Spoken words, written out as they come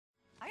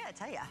I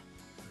tell you,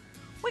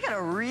 we got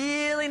a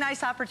really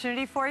nice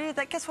opportunity for you.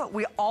 Guess what?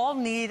 We all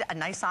need a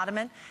nice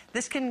ottoman.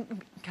 This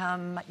can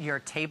become your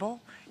table,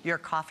 your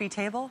coffee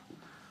table.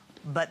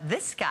 But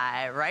this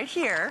guy right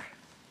here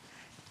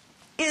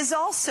is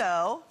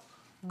also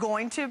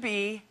going to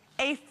be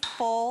a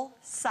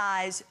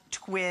full-size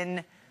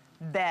twin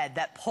bed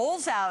that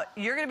pulls out.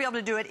 You're going to be able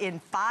to do it in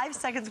 5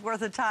 seconds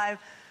worth of time.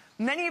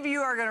 Many of you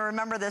are going to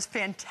remember this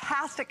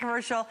fantastic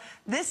commercial.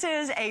 This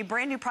is a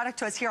brand new product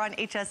to us here on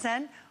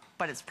HSN,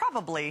 but it's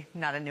probably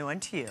not a new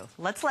one to you.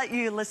 Let's let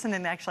you listen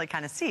and actually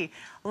kind of see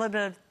a little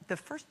bit of the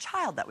first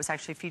child that was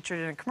actually featured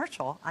in a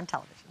commercial on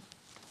television.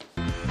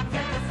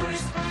 The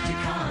first to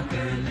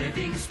conquer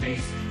living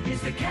space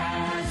is the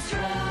Castro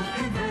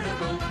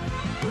Convertible,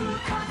 who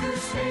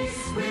conquers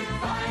space with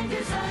fine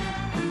design,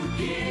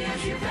 who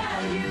gives you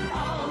value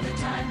all the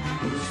time,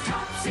 who's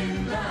tops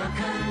in the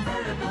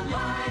convertible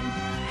line.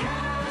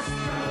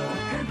 Castro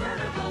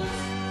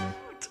Convertibles.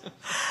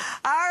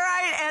 All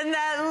right, and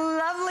that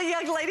lovely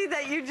young lady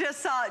that you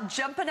just saw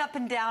jumping up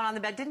and down on the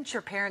bed, didn't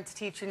your parents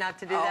teach you not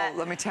to do that? Oh,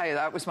 let me tell you,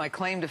 that was my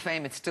claim to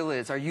fame. It still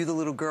is. Are you the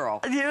little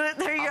girl? There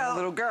you I'm go. the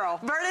little girl.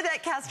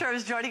 Bernadette Castro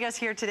is joining us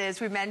here today. As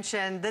we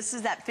mentioned, this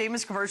is that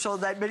famous commercial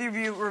that many of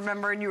you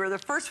remember, and you were the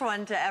first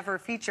one to ever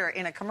feature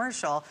in a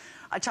commercial,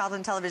 a child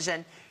on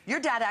television. Your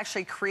dad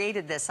actually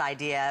created this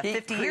idea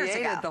 50 years ago.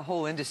 He created the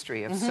whole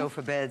industry of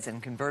sofa beds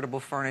and convertible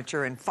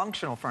furniture and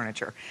functional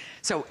furniture.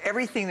 So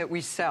everything that we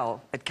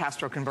sell at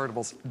Castro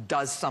Convertibles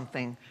does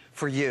something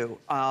for you.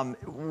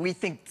 We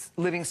think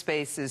living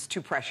space is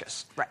too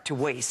precious to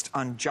waste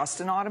on just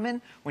an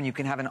ottoman when you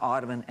can have an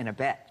ottoman and a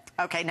bed.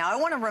 Okay, now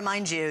I want to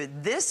remind you,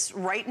 this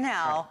right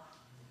now,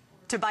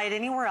 to buy it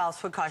anywhere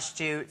else would cost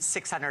you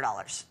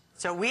 $600.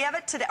 So we have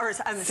it today, or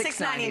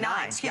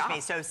 $699, excuse me,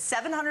 so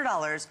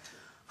 $700,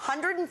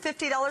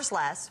 $150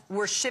 less.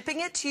 We're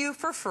shipping it to you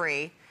for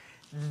free.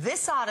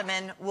 This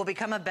ottoman will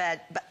become a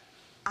bed, but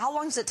how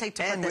long does it take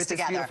to put this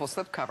together? This beautiful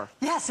slipcover.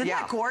 Yes, isn't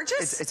that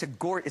gorgeous?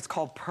 It's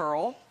called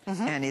Pearl,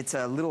 and it's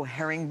a little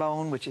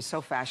herringbone, which is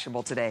so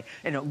fashionable today,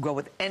 and it'll go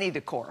with any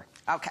decor.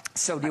 Okay.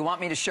 So do you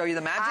want me to show you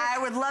the magic? I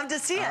would love to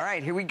see it. All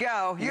right, here we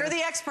go. You're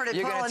the expert at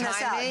pulling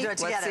this out. Do it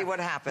together. Let's see what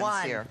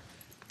happens here. 1,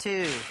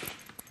 2,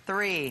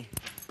 3,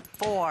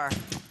 4.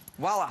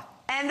 Voila.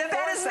 And the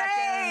bed is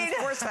made.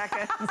 4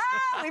 seconds.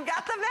 We've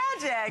got the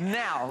magic.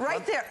 Now.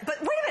 Right there. But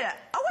wait a minute.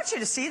 I want you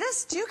to see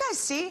this. Do you guys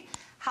see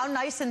how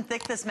nice and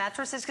thick this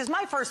mattress is? Because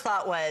my first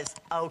thought was,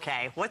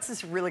 okay, what's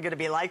this really going to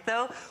be like,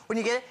 though, when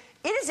you get it?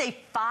 It is a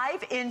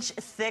 5-inch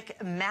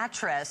thick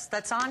mattress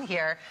that's on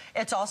here.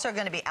 It's also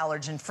going to be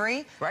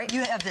allergen-free. Right.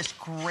 You have this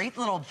great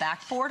little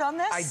backboard on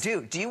this. I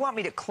do. Do you want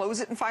me to close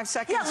it in 5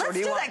 seconds? Yeah, let's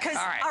do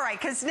that. All right,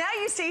 because now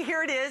you see,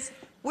 here it is.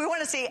 We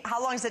want to see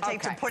how long does it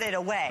take to put it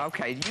away.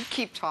 Okay, you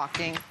keep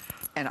talking,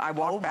 and I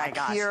walk back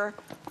here.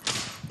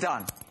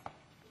 Done.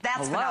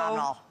 That's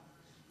phenomenal.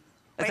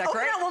 Is that open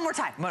great? it one more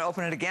time. I'm going to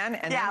open it again.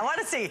 And yeah, then... I want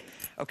to see.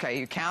 Okay,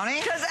 you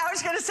counting? Because I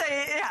was going to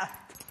say, yeah.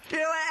 You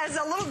know, as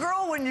a little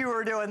girl when you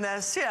were doing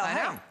this, you know. I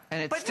know,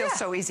 and it's still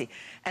so easy.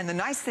 And the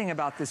nice thing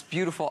about this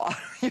beautiful...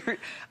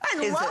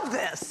 I love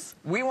this.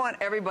 We want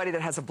everybody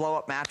that has a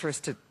blow-up mattress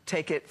to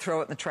take it,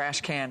 throw it in the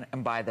trash can,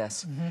 and buy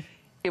this.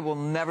 It will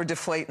never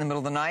deflate in the middle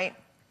of the night.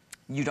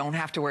 You don't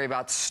have to worry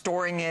about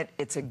storing it.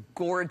 It's a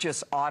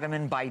gorgeous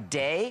ottoman by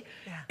day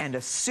and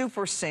a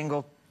super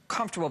single,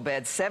 comfortable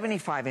bed,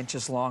 75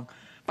 inches long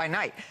by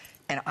night.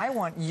 And I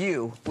want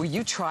you, will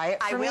you try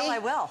it for me? I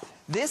will.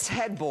 This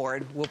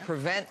headboard will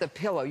prevent the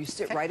pillow. You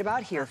sit right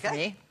about here for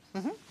me.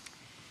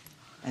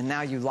 And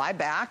now you lie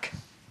back.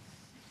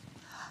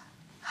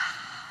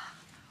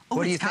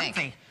 What do you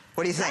think?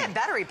 What do you think?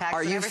 Battery packs.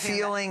 Are you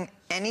feeling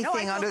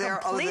anything under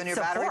there other than your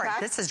battery pack?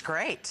 This is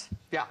great.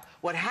 Yeah.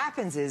 What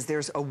happens is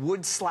there's a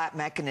wood slat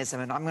mechanism,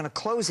 and I'm going to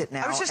close it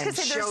now and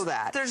show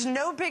that. There's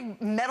no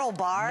big metal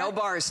bar. No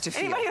bars to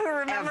feel. Anybody who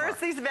remembers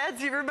these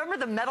beds, you remember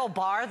the metal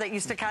bar that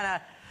used to kind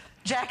of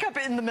jack up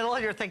in the middle,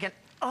 and you're thinking,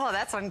 oh,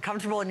 that's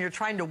uncomfortable, and you're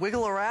trying to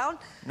wiggle around?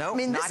 No, I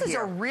mean, this is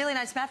a really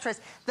nice mattress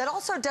that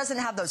also doesn't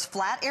have those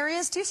flat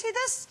areas. Do you see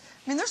this?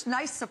 I mean, there's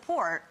nice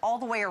support all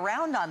the way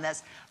around on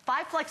this.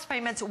 5 flex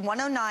payments,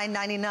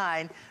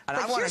 $109.99. And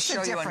I want to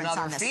show you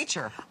another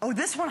feature. Oh,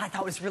 this one I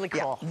thought was really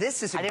cool. Yeah,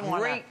 this is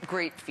a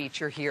great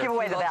feature here. Give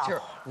away the bell.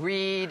 To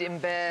read in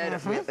bed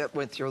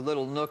with your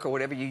little nook or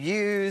whatever you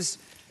use.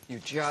 You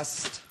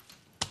just...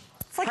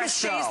 It's like a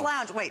chaise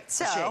lounge. Wait,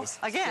 so,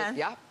 again...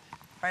 Yep.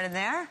 Right in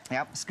there?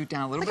 Yep, scoot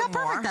down a little bit more. Look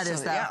how perfect that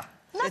is, though. Yeah.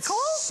 Isn't that cool?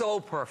 So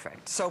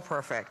perfect, so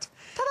perfect.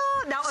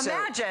 Ta-da! Now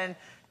imagine,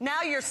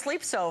 now your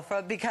sleep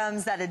sofa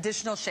becomes that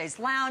additional chaise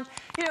lounge.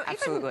 You know,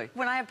 even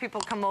when I have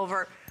people come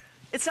over,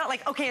 it's not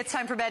like, okay, it's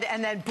time for bed,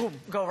 and then boom,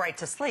 go right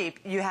to sleep.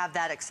 You have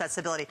that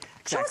accessibility.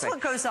 Show us what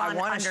goes on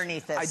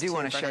underneath this. I do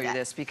want to show you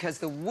this, because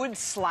the wood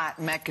slat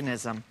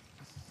mechanism,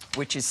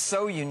 which is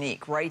so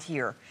unique right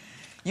here,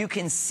 you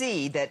can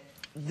see that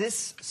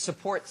this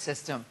support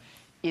system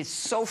is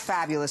so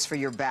fabulous for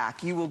your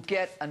back. You will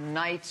get a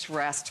night's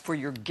rest for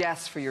your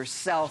guests, for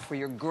yourself, for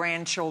your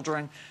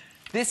grandchildren.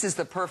 This is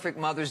the perfect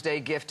Mother's Day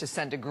gift to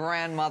send to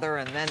grandmother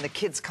and then the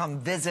kids come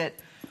visit,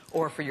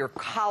 or for your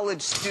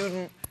college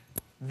student.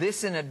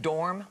 This in a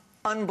dorm,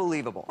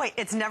 unbelievable. Wait,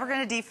 it's never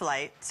going to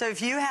deflate. So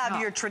if you have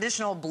your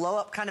traditional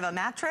blow-up kind of a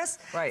mattress,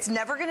 it's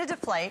never going to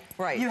deflate.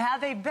 Right. You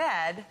have a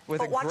bed.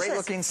 With a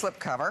great-looking slip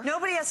cover.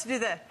 Nobody has to do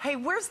the, hey,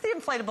 where's the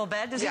inflatable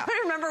bed? Does anybody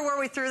remember where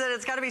we threw that?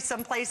 It's got to be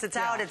someplace. It's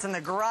out. It's in the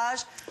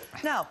garage.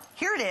 No,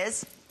 here it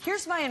is.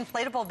 Here's my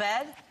inflatable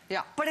bed.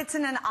 Yeah. But it's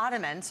in an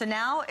ottoman, so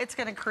now it's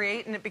going to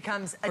create and it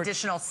becomes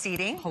additional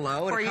seating.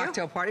 Hello, at a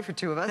cocktail party for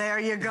two of us. There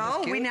you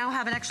go. We now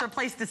have an extra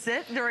place to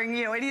sit during,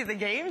 you know, any of the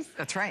games.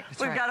 That's right.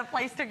 We've got a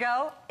place to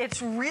go.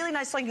 It's really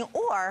nice looking.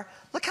 Or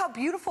look how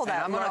beautiful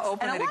that looks. I'm going to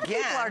open it again. And a lot of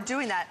people are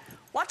doing that.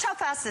 Watch how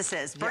fast this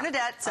is.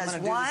 Bernadette says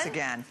one,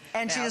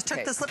 and she just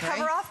took the slip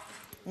cover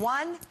off.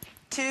 1,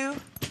 2,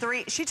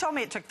 3. She told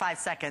me it took 5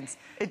 seconds.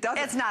 It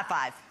doesn't. It's not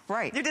 5.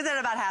 Right. You did that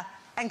about half.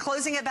 And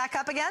closing it back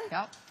up again.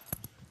 Yep.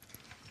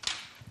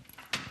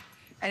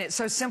 And it's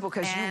so simple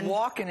because you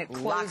walk and it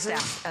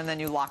closes and then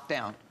you lock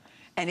down.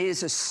 And it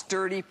is a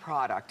sturdy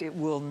product. It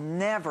will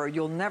never,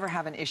 you'll never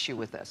have an issue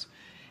with this.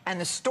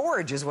 And the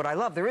storage is what I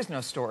love. There is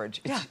no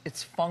storage.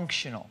 It's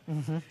functional.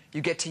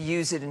 You get to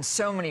use it in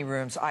so many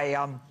rooms.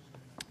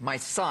 My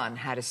son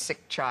had a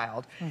sick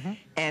child,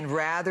 and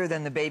rather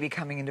than the baby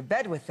coming into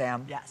bed with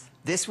them,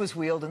 this was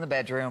wheeled in the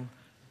bedroom.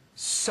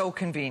 So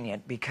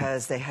convenient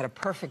because they had a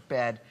perfect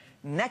bed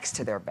next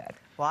to their bed.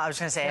 Well, I was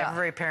going to say,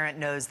 every parent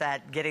knows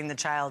that getting the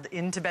child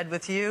into bed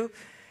with you,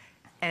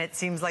 and it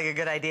seems like a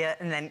good idea,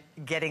 and then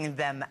getting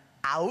them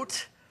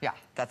out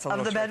that's a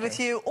little of the bed with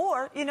you.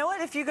 Or, you know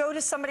what, if you go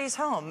to somebody's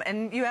home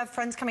and you have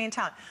friends coming in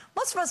town,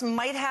 most of us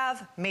might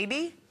have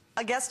maybe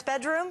a guest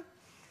bedroom.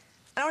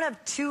 I don't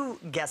have 2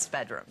 guest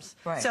bedrooms.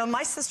 So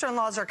my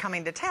sister-in-laws are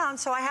coming to town,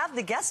 so I have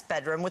the guest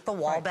bedroom with the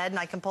wall bed, and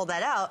I can pull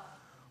that out.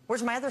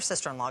 Where's my other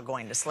sister-in-law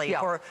going to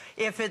sleep? Or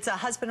if it's a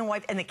husband and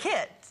wife and the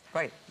kids,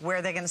 where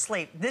are they going to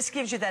sleep? This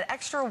gives you that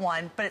extra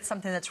one, but it's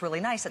something that's really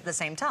nice at the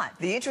same time.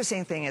 The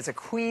interesting thing is a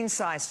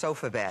queen-size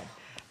sofa bed.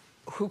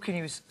 Who can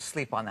you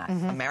sleep on that?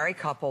 A married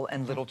couple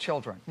and little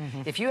children.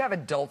 If you have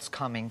adults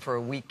coming for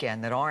a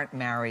weekend that aren't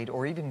married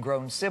or even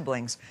grown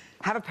siblings,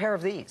 have a pair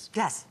of these.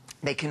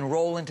 They can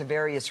roll into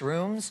various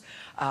rooms.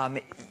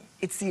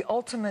 It's the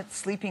ultimate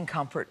sleeping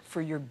comfort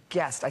for your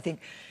guest. I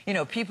think, you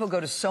know, people go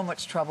to so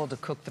much trouble to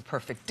cook the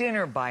perfect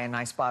dinner, buy a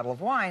nice bottle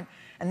of wine,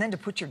 and then to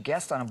put your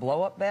guest on a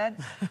blow-up bed.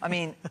 I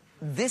mean,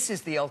 this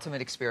is the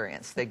ultimate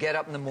experience. They get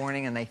up in the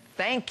morning and they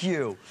thank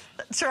you.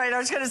 That's right. I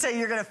was going to say,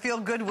 you're going to feel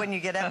good when you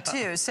get up,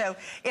 too. So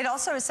it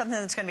also is something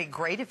that's going to be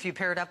great if you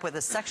pair it up with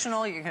a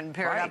sectional. You can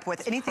pair it up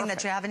with anything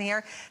that you have in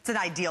here. It's an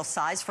ideal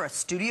size for a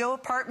studio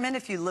apartment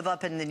if you live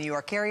up in the New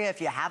York area,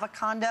 if you have a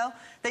condo,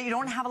 that you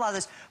don't have a lot of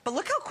those. But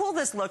look how cool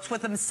this looks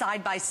with them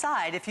side by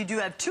side. If you do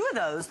have 2 of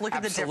those, look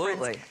at the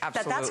difference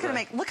that's going to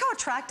make. Look how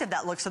attractive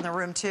that looks in the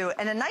room, too.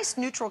 And a nice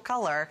neutral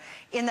color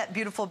in that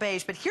beautiful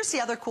beige. But here's the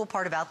other cool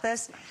part about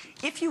this.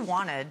 If you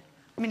wanted,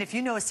 I mean, if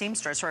you know a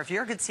seamstress or if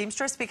you're a good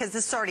seamstress, because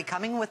this is already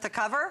coming with the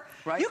cover,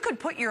 you could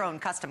put your own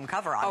custom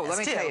cover on this,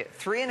 let me tell you,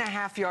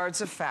 3.5 yards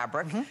of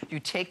fabric. You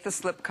take the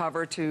slip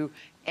cover to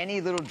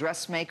any little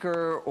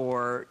dressmaker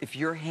or if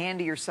you're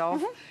handy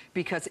yourself,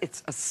 because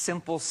it's a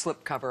simple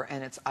slip cover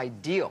and it's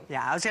ideal.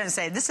 Yeah, I was going to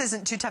say, this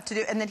isn't too tough to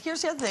do. And then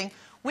here's the other thing.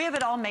 We have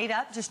it all made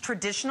up, just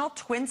traditional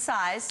twin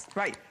size.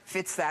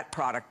 Fits that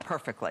product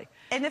perfectly.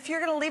 And if you're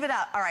going to leave it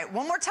out, all right,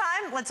 one more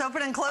time. Let's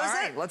open and close it. All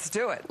right, let's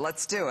do it.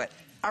 Let's do it.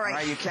 All right.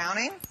 Are you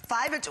counting?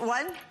 5 inch,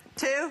 1,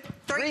 2,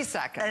 3. 3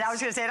 seconds. And I was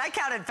going to say, and I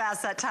counted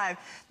fast that time.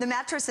 The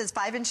mattress is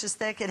 5 inches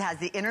thick. It has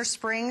the inner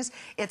springs.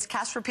 It's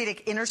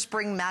Castropedic inner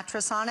spring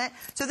mattress on it.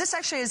 So this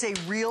actually is a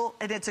real,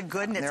 and it's a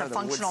good, and it's a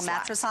functional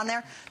mattress on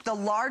there. The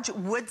large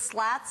wood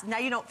slats, now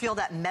you don't feel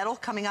that metal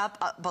coming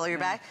up below your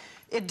back.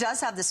 It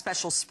does have the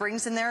special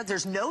springs in there.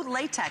 There's no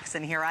latex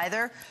in here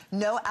either.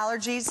 No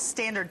allergies,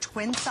 standard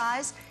twin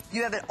size.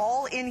 You have it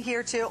all in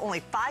here, too.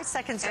 Only 5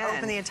 seconds to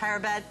open the entire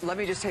bed. Let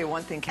me just tell you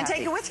one thing, Kathy. And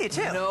take it with you,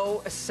 too.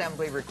 No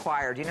assembly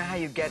required. You know how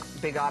you get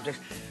big objects?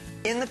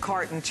 In the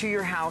carton to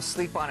your house,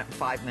 sleep on it in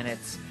 5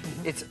 minutes.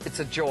 It's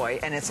a joy,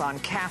 and it's on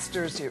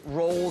casters. It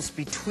rolls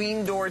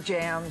between door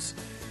jambs.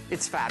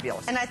 It's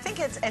fabulous. And I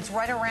think it's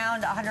right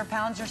around 100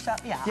 pounds or so.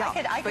 Yeah.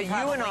 I could you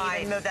and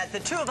I move that.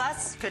 The 2 of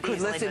us could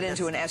lift it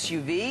into an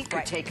SUV,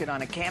 could take it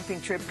on a camping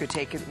trip, could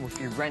take it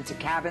if you rent a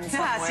cabin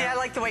somewhere. See, I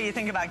like the way you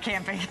think about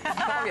camping.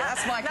 Oh, yeah,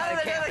 that's my kind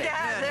of camping.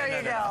 There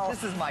you go.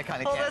 This is my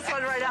kind of camping. Pull this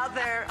one right out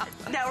there.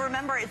 Now,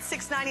 remember, it's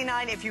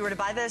 $6.99 if you were to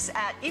buy this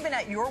even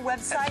at your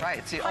website. That's right.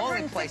 It's the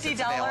only place it's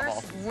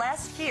available. $150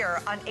 less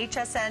here on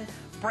HSN.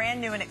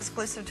 Brand new and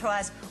exclusive to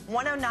us,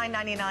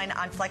 $109.99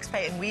 on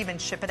FlexPay, and we even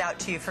ship it out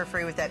to you for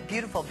free with that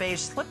beautiful beige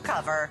slip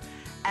cover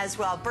as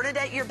well.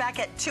 Bernadette, you're back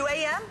at 2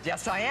 a.m.?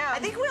 Yes, I am. I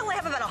think we only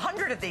have about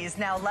 100 of these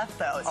now left,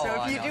 though.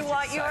 So if you do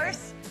want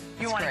yours,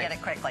 you want to get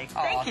it quickly.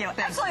 Thank you.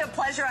 Absolutely a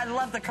pleasure. I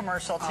love the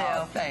commercial, too.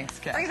 Thanks,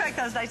 Kat. Brings back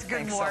those nice,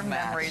 good, warm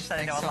memories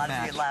that I know a lot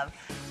of you love.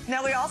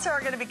 Now, we also are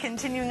going to be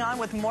continuing on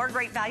with more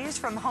great values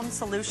from Home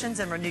Solutions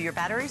and Renew Your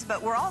Batteries,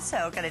 but we're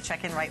also going to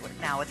check in right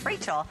now with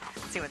Rachel,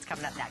 see what's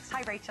coming up next.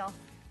 Hi, Rachel.